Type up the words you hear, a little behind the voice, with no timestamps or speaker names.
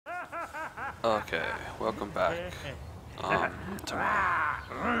Okay, welcome back to my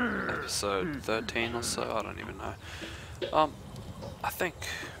episode 13 or so, I don't even know. I think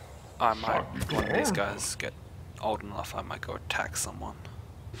I might, when these guys get old enough, I might go attack someone.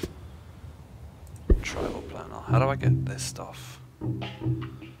 Tribal planner. How do I get this stuff?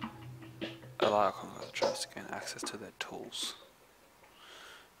 Allow conqueror tribes to gain access to their tools.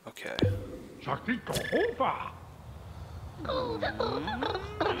 Okay. What to do?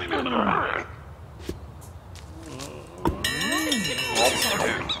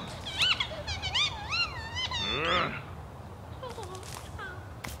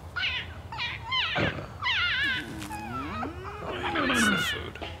 It's the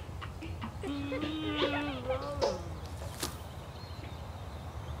food.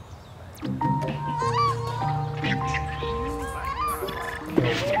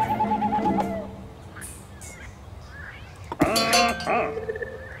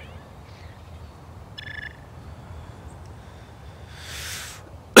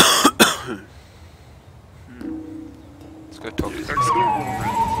 Let's go talk to this guy.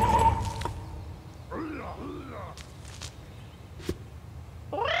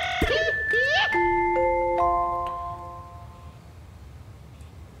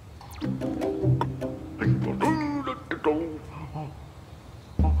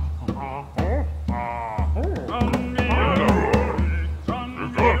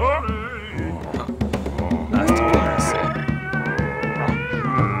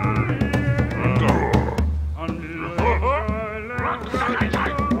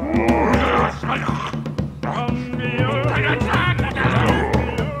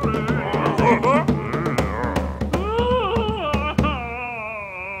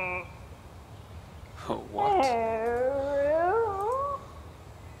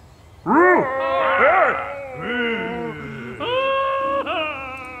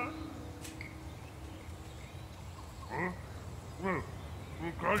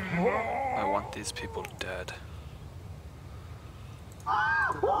 I want these people dead.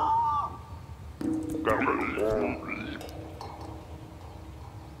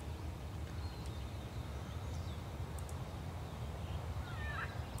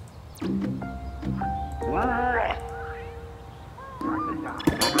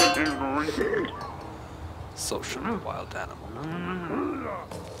 Social wild animal.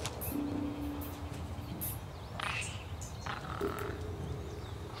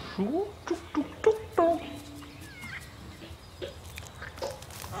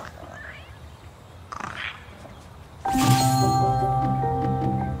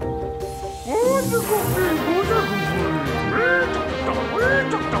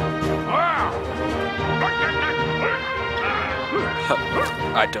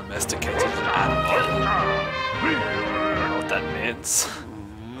 I domesticated an animal. I don't know what that means.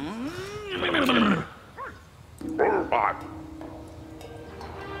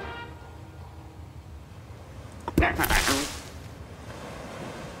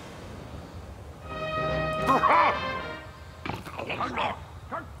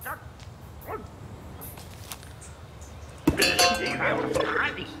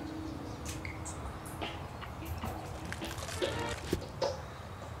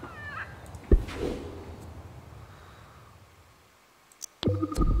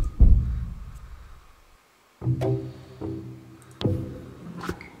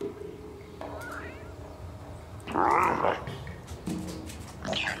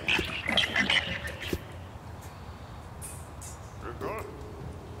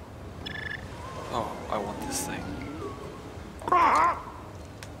 Oh, I want this thing.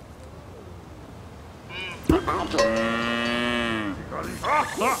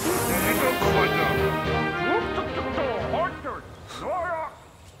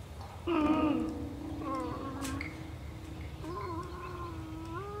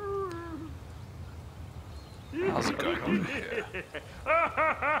 How's it going over here?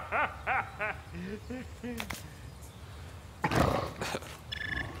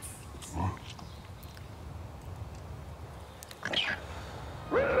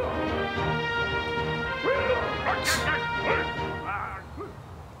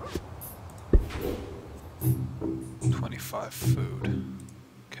 Food.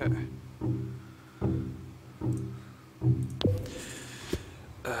 Okay.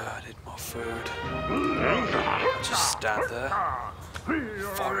 I need more food. I'll just stand there.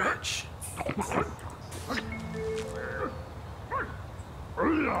 Forage.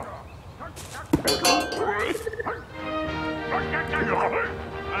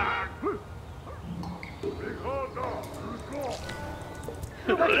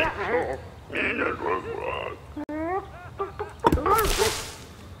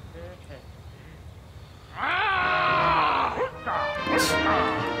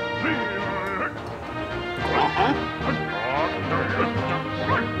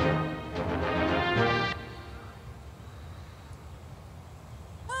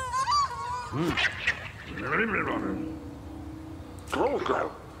 This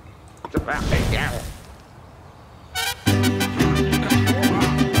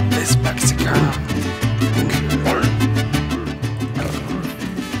Mexican.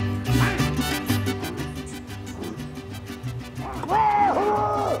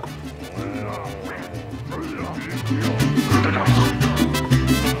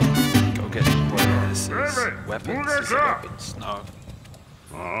 Go get what this is. Weapons? Is it weapons? No.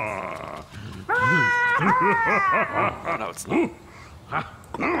 Oh, no, it's not.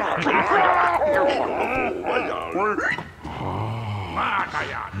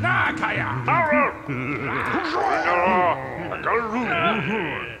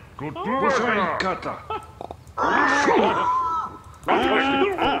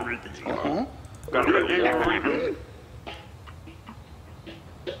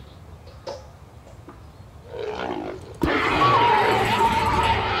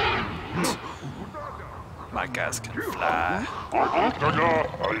 My guys can fly.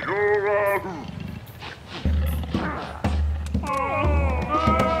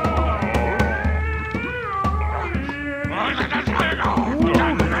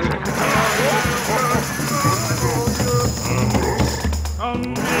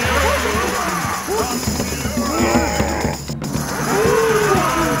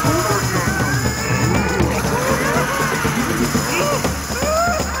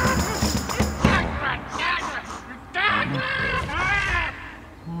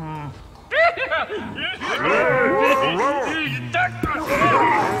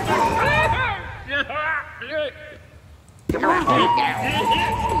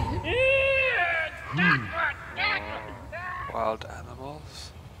 Wild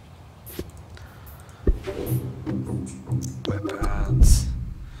animals. Weapons.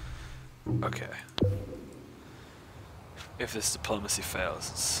 Okay. If this diplomacy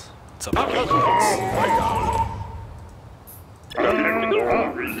fails, it's up to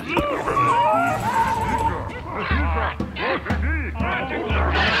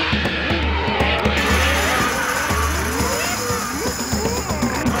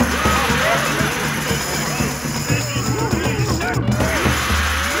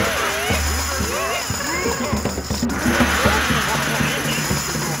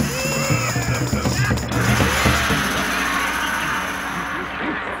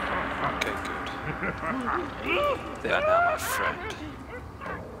They are now my friend.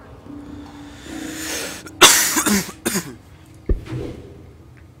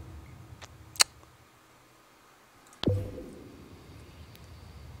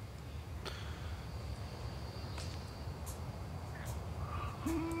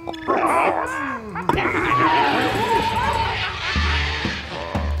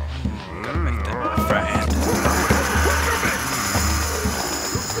 Gotta make them my friend.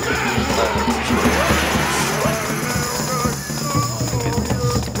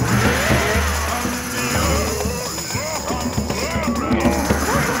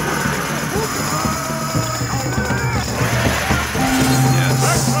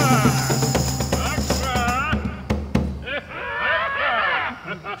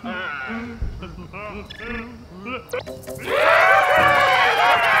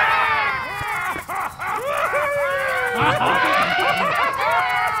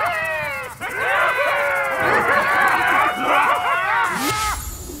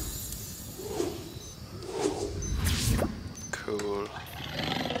 Cool.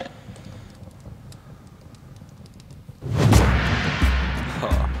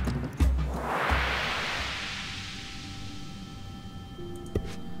 Huh.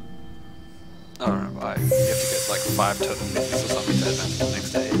 I don't know why. You have to get like 5 totem pieces or something to advance to the next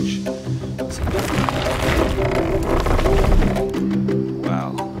stage. Wow,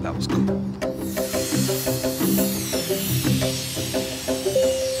 that was cool.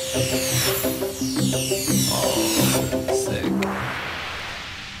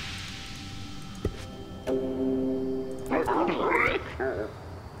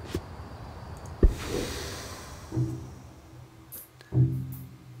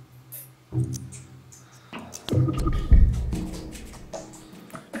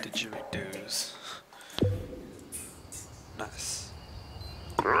 Didgeridoos. Nice.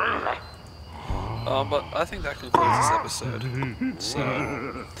 But I think that concludes this episode. So,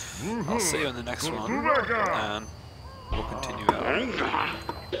 I'll see you in the next one, and we'll continue our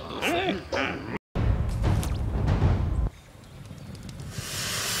little thing.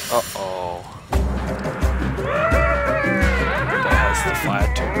 Uh-oh. That has the fire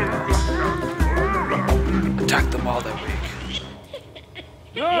too. Attack them while they're weak.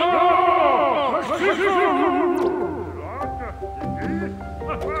 No!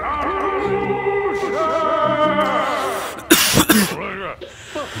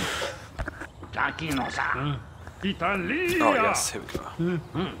 Oh yes, here we go.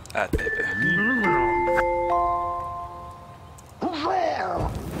 Add baby.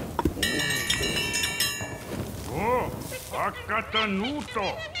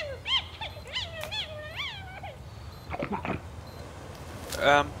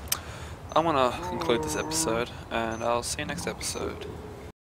 I'm gonna conclude this episode, and I'll see you next episode.